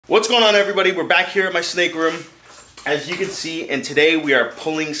What's going on, everybody? We're back here at my snake room, as you can see, and today we are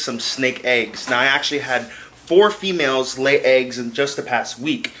pulling some snake eggs. Now, I actually had 4 females lay eggs in just the past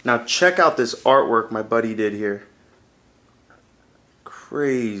week. Now, check out this artwork my buddy did here.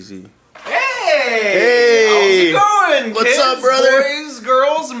 Crazy. Hey! How's it going, What's kids, up, brother? boys,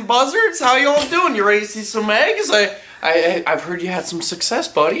 girls, and buzzards? How y'all doing? You ready to see some eggs? I've heard you had some success,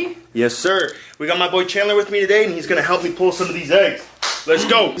 buddy. Yes, sir. We got my boy Chandler with me today, and he's gonna help me pull some of these eggs. Let's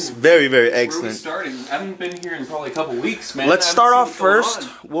go. It's very, very excellent. Where are we starting? I haven't been here in probably a couple weeks, man. Let's start off first.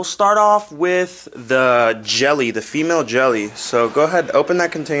 We'll start off with the jelly, the female jelly. So go ahead, open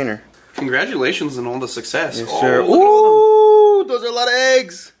that container. Congratulations on all the success. Yes, sir. Ooh, those are a lot of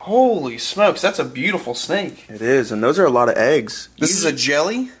eggs. Holy smokes, that's a beautiful snake. It is, and those are a lot of eggs. This is a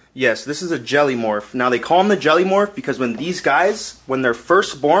jelly? Yes, this is a jelly morph. Now, they call them the jelly morph because when these guys, when they're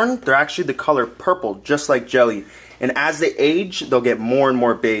first born, they're actually the color purple, just like jelly. And as they age, they'll get more and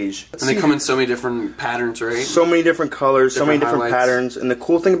more beige. And they come in so many different patterns, right? So many different colors, so many different patterns. And the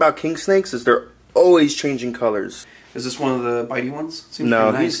cool thing about king snakes is they're always changing colors. Is this one of the bitey ones? Seems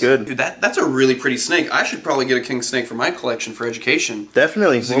no, nice. He's good. Dude, that's a really pretty snake. I should probably get a king snake for my collection for education.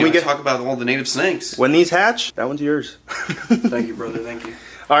 Definitely. When we talk about all the native snakes. When these hatch, that one's yours. Thank you, brother. Thank you.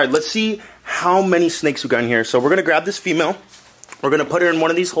 All right, let's see how many snakes we got in here. So we're going to grab this female. We're going to put her in one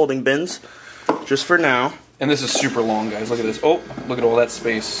of these holding bins, just for now. And this is super long, guys. Look at this. Oh, look at all that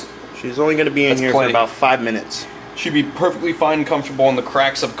space. She's only going to be in here for about 5 minutes. She'd be perfectly fine and comfortable in the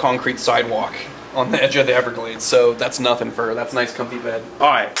cracks of concrete sidewalk on the edge of the Everglades. So that's nothing for her. That's a nice comfy bed. All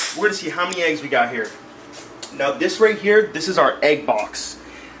right, we're going to see how many eggs we got here. Now, this right here, this is our egg box.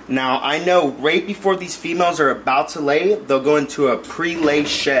 Now, I know right before these females are about to lay, they'll go into a pre-lay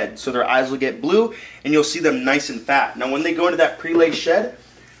shed. So their eyes will get blue, and you'll see them nice and fat. Now, when they go into that pre-lay shed,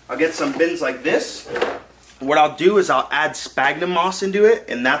 I'll get some bins like this. What I'll do is I'll add sphagnum moss into it,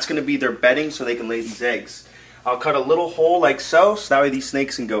 and that's going to be their bedding so they can lay these eggs. I'll cut a little hole like so that way these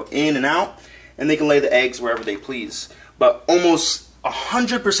snakes can go in and out, and they can lay the eggs wherever they please. But almost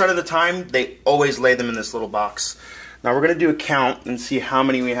 100% of the time, they always lay them in this little box. Now we're going to do a count and see how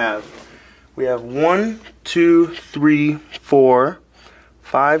many we have. We have 1, 2, 3, 4,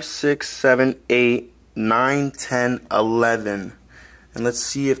 5, 6, 7, 8, 9, 10, 11. And let's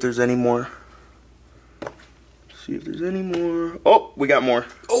see if there's any more. See if there's any more. Oh, we got more.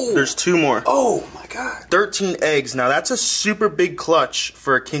 Oh, there's 2 more. Oh my God. 13 eggs. Now that's a super big clutch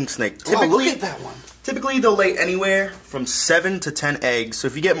for a king snake. Typically, look at that one. Typically they'll lay anywhere from 7 to 10 eggs. So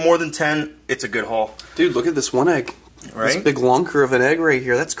if you get more than 10, it's a good haul. Dude, look at this one egg. Right? This big lunker of an egg right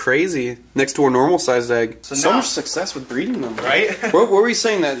here. That's crazy. Next to a normal sized egg. So much success with breeding them. Right? What were we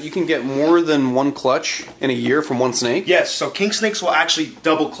saying, that you can get more than 1 clutch in a year from 1 snake? Yes, so king snakes will actually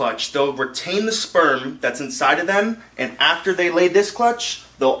double clutch. They'll retain the sperm that's inside of them, and after they lay this clutch,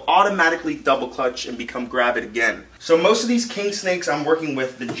 they'll automatically double clutch and become gravid again. So most of these king snakes I'm working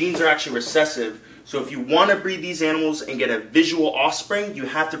with, the genes are actually recessive. So if you want to breed these animals and get a visual offspring, you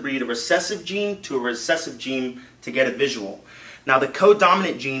have to breed a recessive gene to a recessive gene to get a visual. Now the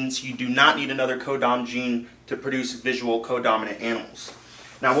codominant genes, you do not need another codom gene to produce visual codominant animals.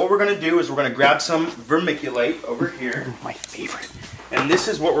 Now what we're going to do is we're going to grab some vermiculite over here. My favorite. And this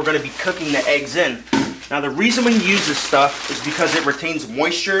is what we're going to be cooking the eggs in. Now the reason we use this stuff is because it retains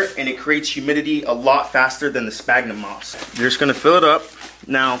moisture and it creates humidity a lot faster than the sphagnum moss. You're just going to fill it up.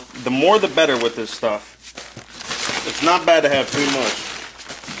 Now, the more the better with this stuff. It's not bad to have too much.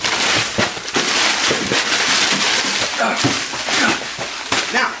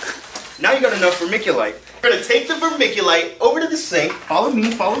 Now you got enough vermiculite. You're going to take the vermiculite over to the sink. Follow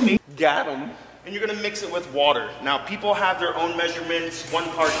me, follow me. Got him. And you're going to mix it with water. Now, people have their own measurements. 1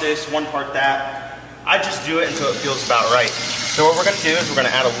 part this, 1 part that. I just do it until it feels about right. So what we're going to do is we're going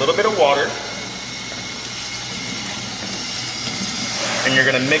to add a little bit of water. And you're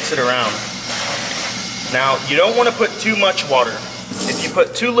going to mix it around. Now, you don't want to put too much water. If you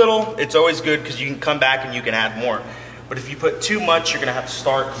put too little, it's always good because you can come back and you can add more. But if you put too much, you're going to have to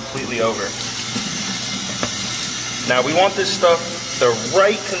start completely over. Now, we want this stuff the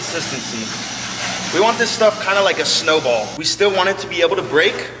right consistency. We want this stuff kind of like a snowball. We still want it to be able to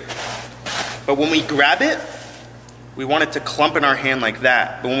break, but when we grab it, we want it to clump in our hand like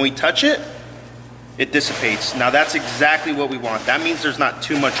that. But when we touch it, it dissipates. Now that's exactly what we want. That means there's not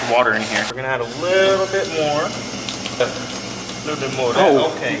too much water in here. We're gonna add a little bit more. A little bit more.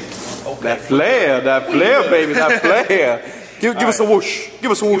 Oh, okay. That flare, baby, that flare. Give us a whoosh.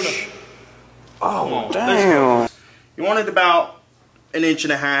 Give us a whoosh. Oh, damn. You want it about 1.5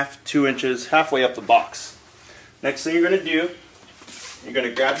 inches, 2 inches, halfway up the box. Next thing you're gonna do, you're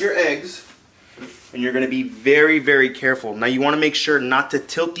gonna grab your eggs. And you're going to be very, very careful. Now you want to make sure not to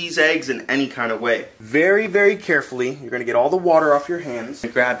tilt these eggs in any kind of way. Very, very carefully, you're going to get all the water off your hands.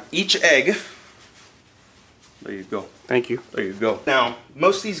 And grab each egg. There you go. Thank you. There you go. Now,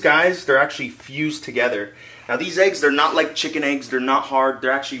 most of these guys, they're actually fused together. Now these eggs, they're not like chicken eggs. They're not hard.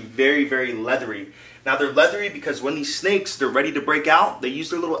 They're actually very, very leathery. Now they're leathery because when these snakes, they're ready to break out, they use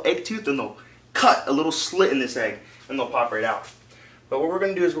their little egg tooth and they'll cut a little slit in this egg and they'll pop right out. But what we're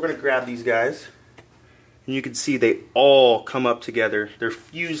going to do is we're going to grab these guys. And you can see they all come up together. They're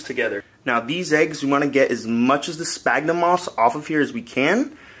fused together. Now these eggs, we want to get as much of the sphagnum moss off of here as we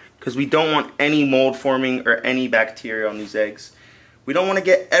can, because we don't want any mold forming or any bacteria on these eggs. We don't want to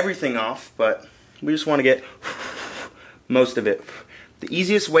get everything off, but we just want to get most of it. The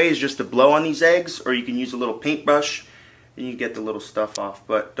easiest way is just to blow on these eggs, or you can use a little paintbrush and you get the little stuff off.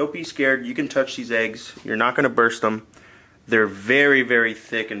 But don't be scared. You can touch these eggs. You're not going to burst them. They're very, very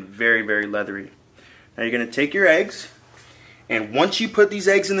thick and very, very leathery. Now you're going to take your eggs, and once you put these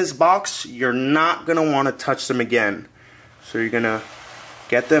eggs in this box, you're not going to want to touch them again. So you're going to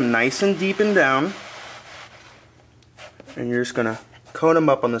get them nice and deep and down, and you're just going to coat them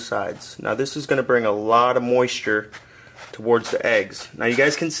up on the sides. Now this is going to bring a lot of moisture towards the eggs. Now you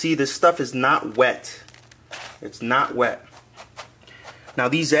guys can see this stuff is not wet. It's not wet. Now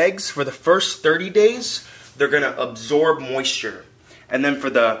these eggs, for the first 30 days, they're going to absorb moisture. And then for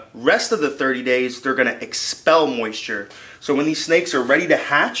the rest of the 30 days, they're going to expel moisture. So when these snakes are ready to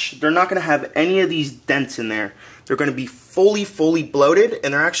hatch, they're not going to have any of these dents in there. They're going to be fully bloated,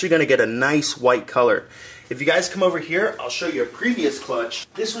 and they're actually going to get a nice white color. If you guys come over here, I'll show you a previous clutch.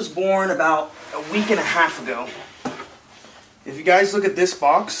 This was born about a week and a half ago. If you guys look at this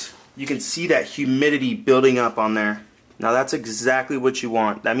box, you can see that humidity building up on there. Now that's exactly what you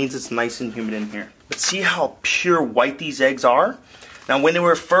want. That means it's nice and humid in here. But see how pure white these eggs are? Now when they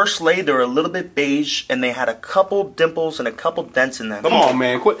were first laid, they were a little bit beige, and they had a couple dimples and a couple dents in them. Come on,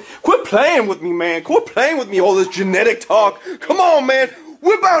 man. Quit playing with me, man. Quit playing with me, all this genetic talk. Come on, man.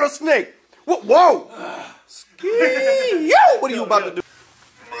 Whip out a snake. Whoa. Yo, what are you about to do?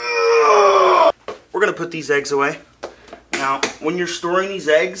 We're going to put these eggs away. Now, when you're storing these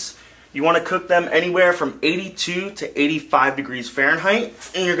eggs, you want to cook them anywhere from 82 to 85 degrees Fahrenheit,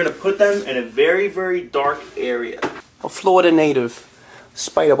 and you're going to put them in a very, very dark area. A Florida native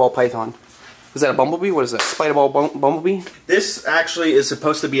spider ball python. Is that a bumblebee? What is that? Spider ball bumblebee? This actually is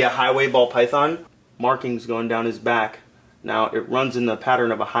supposed to be a highway ball python. Markings going down his back. Now it runs in the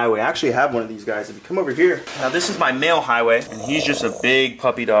pattern of a highway. I actually have one of these guys. If you come over here. Now this is my male highway, and he's just a big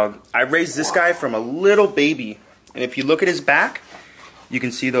puppy dog. I raised this guy from a little baby. And if you look at his back, you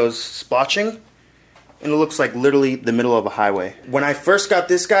can see those splotching. And it looks like literally the middle of a highway. When I first got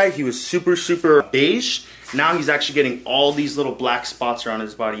this guy, he was super beige. Now he's actually getting all these little black spots around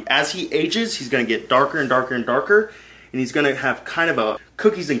his body. As he ages, he's going to get darker and darker and darker. And he's going to have kind of a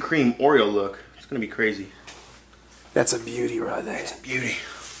cookies and cream Oreo look. It's going to be crazy. That's a beauty right there. It's a beauty.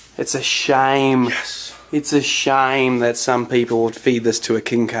 It's a shame. Yes. It's a shame that some people would feed this to a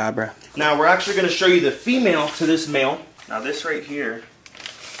king cobra. Now we're actually going to show you the female to this male. Now this right here,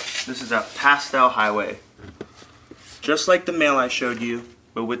 this is a pastel highway. Just like the male I showed you,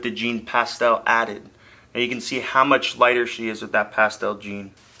 but with the gene pastel added. Now you can see how much lighter she is with that pastel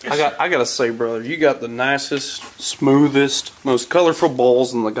gene. Yes. I gotta say, brother, you got the nicest, smoothest, most colorful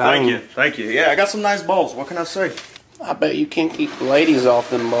balls in the game. Thank you. Yeah, I got some nice balls. What can I say? I bet you can't keep the ladies off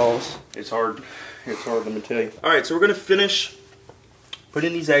them balls. It's hard. It's hard, let me tell you. Alright, so we're gonna finish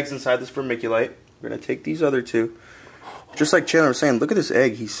putting these eggs inside this vermiculite. We're gonna take these other two. Just like Chandler was saying, look at this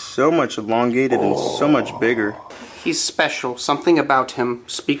egg. He's so much elongated and so much bigger. He's special. Something about him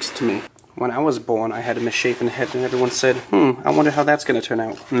speaks to me. When I was born, I had a misshapen head, and everyone said, I wonder how that's going to turn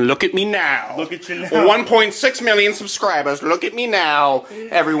out. And look at me now. Look at you now. 1.6 million subscribers. Look at me now.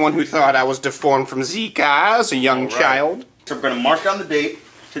 Everyone who thought I was deformed from Zika as a young child. So we're going to mark down the date.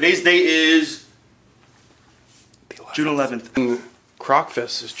 Today's date is June 11th.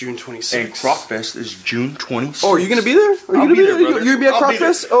 Crocfest is June 26th. And Crocfest is June 26th. Oh, are you going to be there? Are you going to be there? You're going to be at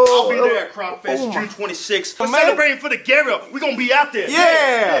Crocfest? I'll be there at Crocfest June 26th. We're celebrating for the Gharial. We're going to be out there.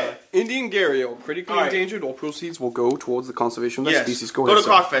 Yeah. Indian Gharial, critically endangered. All proceeds will go towards the conservation of that species. Go to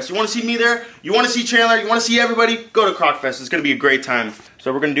Crocfest. You want to see me there? You want to see Chandler? You want to see everybody? Go to Crocfest. It's going to be a great time. So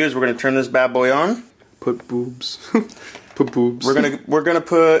what we're going to do is we're going to turn this bad boy on. Put boobs. Put boobs. We're gonna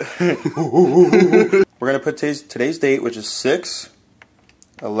put today's date, which is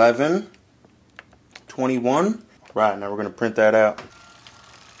 6/11/21. Right, now we're gonna print that out.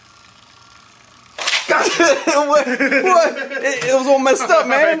 what? It was all messed up,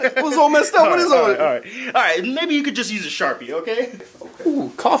 man. It was all messed up. What is on it? Alright. Maybe you could just use a Sharpie, okay?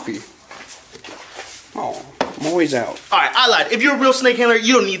 Ooh, coffee. I'm always out. Alright, I lied. If you're a real snake handler,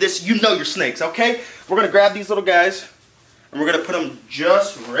 you don't need this. You know your snakes, okay? We're going to grab these little guys, and we're going to put them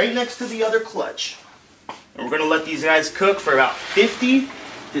just right next to the other clutch. And we're going to let these guys cook for about 50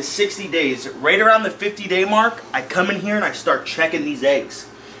 to 60 days. Right around the 50-day mark, I come in here and I start checking these eggs.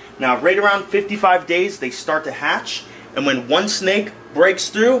 Now, right around 55 days, they start to hatch. And when one snake breaks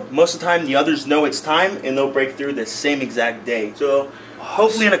through, most of the time the others know it's time, and they'll break through the same exact day. So,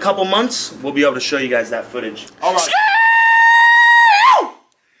 hopefully in a couple months, we'll be able to show you guys that footage. All right.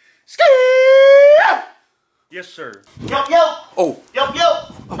 Yes, sir. Yup, yup. Oh. Yup,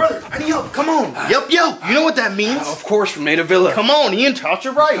 yup. Brother, I need help. Come on. Yup, yup. You know what that means? Of course, from Native Villa. Come on, Ian. Touch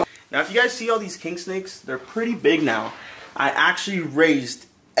it right. Now, if you guys see all these king snakes, they're pretty big now. I actually raised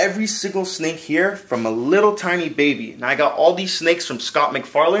every single snake here from a little tiny baby. Now, I got all these snakes from Scott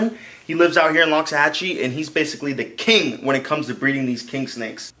McFarlane. He lives out here in Loxahatchee, and he's basically the king when it comes to breeding these king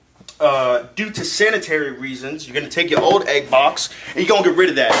snakes. Due to sanitary reasons, you're going to take your old egg box, and you're going to get rid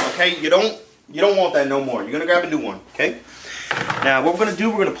of that, okay? You don't want that no more. You're going to grab a new one, okay? Now, what we're going to do,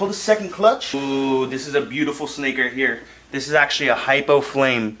 we're going to pull the second clutch. Ooh, this is a beautiful snake right here. This is actually a hypo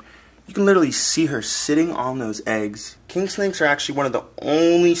flame. You can literally see her sitting on those eggs. King snakes are actually one of the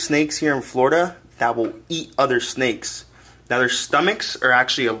only snakes here in Florida that will eat other snakes. Now, their stomachs are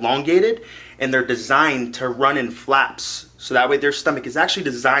actually elongated, and they're designed to run in flaps. So that way their stomach is actually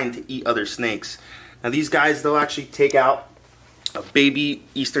designed to eat other snakes. Now, these guys, they'll actually take out a baby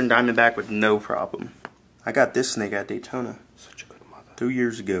Eastern Diamondback with no problem. I got this snake at Daytona. Such a good mother. 2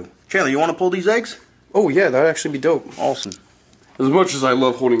 years ago. Chandler, you want to pull these eggs? Oh yeah, that'd actually be dope. Awesome. As much as I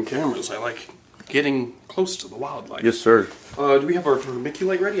love holding cameras, I like getting close to the wildlife. Yes, sir. Do we have our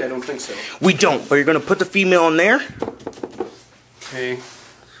vermiculite ready? I don't think so. We don't, but you're going to put the female in there. Okay.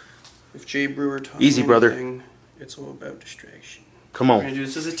 If Jay Brewer taught Easy, me brother. anything, it's all about distraction. Come We're on. gonna do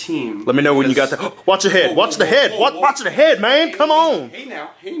this as a team. Let me know when you got that. Watch the head. Watch the head. Watch the head, man. Come on. Hey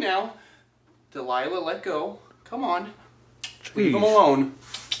now. Hey now. Delilah, let go. Come on. Jeez. Leave him alone.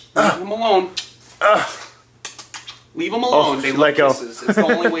 Leave him alone. Leave him alone. Oh, they let go. Kisses. It's the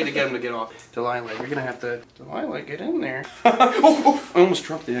only way to get him to get off. Delilah, you're gonna have to. Delilah, get in there. I almost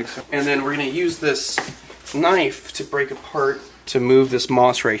dropped the eggs. And then we're gonna use this knife to break apart to move this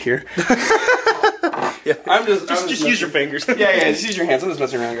moss right here. Yeah. I'm just use your fingers. yeah, just use your hands. I'm just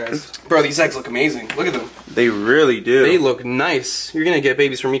messing around, guys. Bro, these eggs look amazing. Look at them. They really do. They look nice. You're gonna get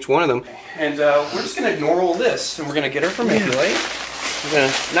babies from each one of them. And we're just gonna ignore all this, and we're gonna get her vermiculite. We're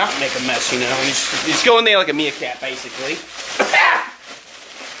gonna not make a mess, you know. You just go in there like a meerkat, basically.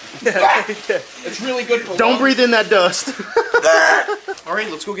 It's really good for Don't breathe in that dust. Alright,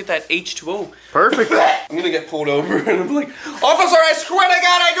 let's go get that H2O. Perfect. I'm gonna get pulled over and I'm like, Officer, I swear to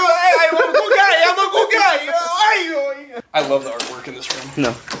God, I'm a good guy, I'm a good guy. I love the artwork in this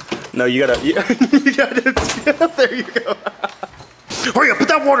room. No, you gotta, there you go. Hurry up, put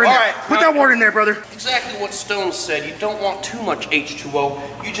that water in there. Put that water in there, brother. Exactly what Stone said. You don't want too much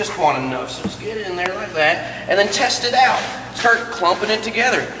H2O. You just want enough. So just get it in there like that and then test it out. Start clumping it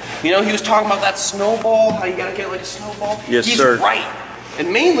together. You know, he was talking about that snowball, how you gotta get like a snowball. Yes, He's sir. right.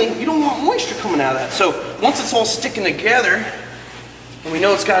 And mainly, you don't want moisture coming out of that. So once it's all sticking together, and we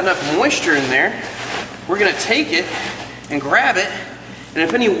know it's got enough moisture in there, we're gonna take it and grab it. And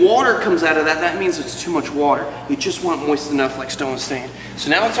if any water comes out of that, that means it's too much water. You just want moist enough, like Stone was saying. So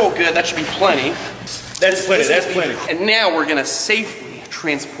now it's all good. That should be plenty. That's plenty. That's plenty. And now we're gonna safely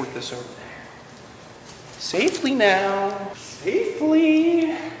transport this over there. Safely now.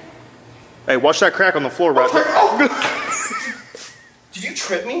 Safely. Hey, watch that crack on the floor right there. Did you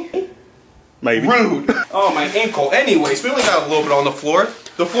trip me? Maybe. Rude. Oh, my ankle. Anyways, we only got a little bit on the floor.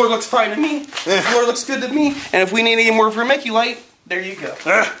 The floor looks fine to me. The floor looks good to me. And if we need any more vermiculite, there you go.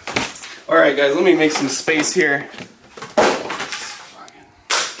 Alright guys, let me make some space here. I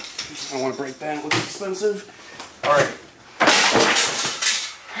don't want to break that, it looks expensive. Alright.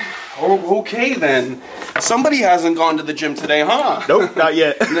 Oh, okay then. Somebody hasn't gone to the gym today, huh? Nope, not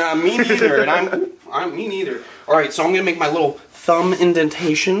yet. Nah, me neither. And I'm me neither. Alright, so I'm gonna make my little thumb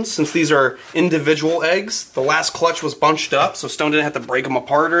indentations since these are individual eggs. The last clutch was bunched up, so Stone didn't have to break them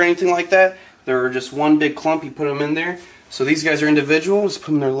apart or anything like that. They were just one big clump, you put them in there. So these guys are individual, just put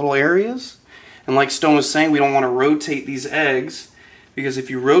them in their little areas. And like Stone was saying, we don't want to rotate these eggs, because if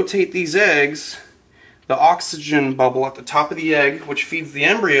you rotate these eggs, the oxygen bubble at the top of the egg, which feeds the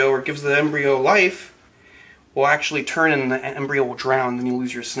embryo or gives the embryo life, will actually turn and the embryo will drown, and then you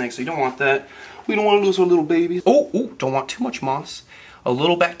lose your snake. So you don't want that. We don't want to lose our little babies. Oh, don't want too much moss. A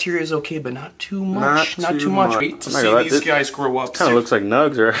little bacteria is okay, but not too much. Not too much. Wait to see these guys grow up. Kind of looks like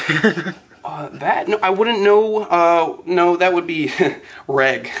nugs, right? That? No, I wouldn't know. No, that would be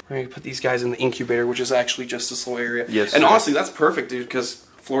reg. We're gonna put these guys in the incubator, which is actually just this little area. Yes, and sir. honestly, that's perfect, dude, because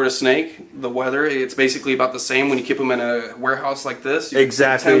Florida snake, the weather, it's basically about the same when you keep them in a warehouse like this.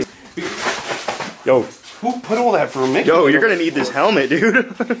 Exactly. Yo. Who put all that for me? Yo, you're gonna need this helmet,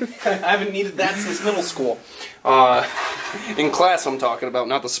 dude. I haven't needed that since middle school. In class I'm talking about,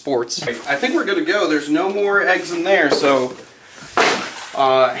 not the sports. I think we're good to go. There's no more eggs in there, so...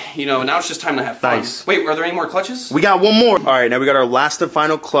 you know, now it's just time to have fun. Nice. Wait, are there any more clutches? We got one more. All right, now we got our last and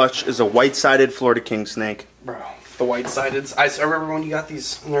final clutch is a white-sided Florida king snake. Bro, the white-sided. I remember when you got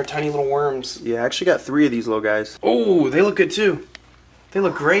these, and they're tiny little worms. Yeah, I actually got 3 of these little guys. Oh, they look good too. They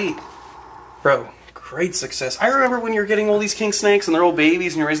look great. Bro, great success. I remember when you were getting all these king snakes and they're all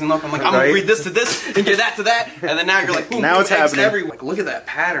babies and you're raising them up. I'm like, I'm gonna breed this to this and get that to that. And then now you're like, boom, now it's happening. Everywhere. Like, look at that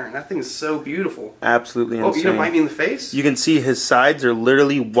pattern. That thing is so beautiful. Absolutely insane. Oh, you gonna bite me in the face? You can see his sides are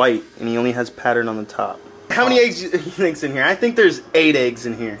literally white and he only has pattern on the top. How many eggs do you think's in here? I think there's 8 eggs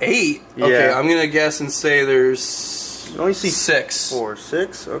in here. 8? Yeah. Okay, I'm gonna guess and say there's... You only see 6. 4,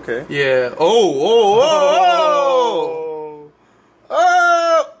 6? Okay. Yeah. Oh!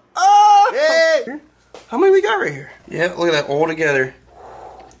 Hey! How many we got right here? Yeah, look at that all together.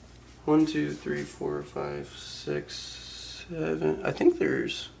 1, 2, 3, 4, 5, 6, 7. I think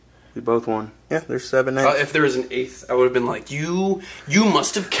there's... We both won. Yeah, there's 7 eggs. If there was an 8th, I would have been like, you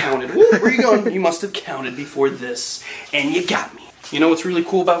must have counted. Woo, where are you going? You must have counted before this, and you got me. You know what's really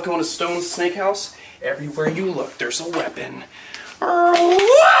cool about going to Stone's Snake House? Everywhere you look, there's a weapon.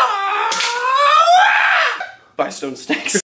 By Stone Snakes.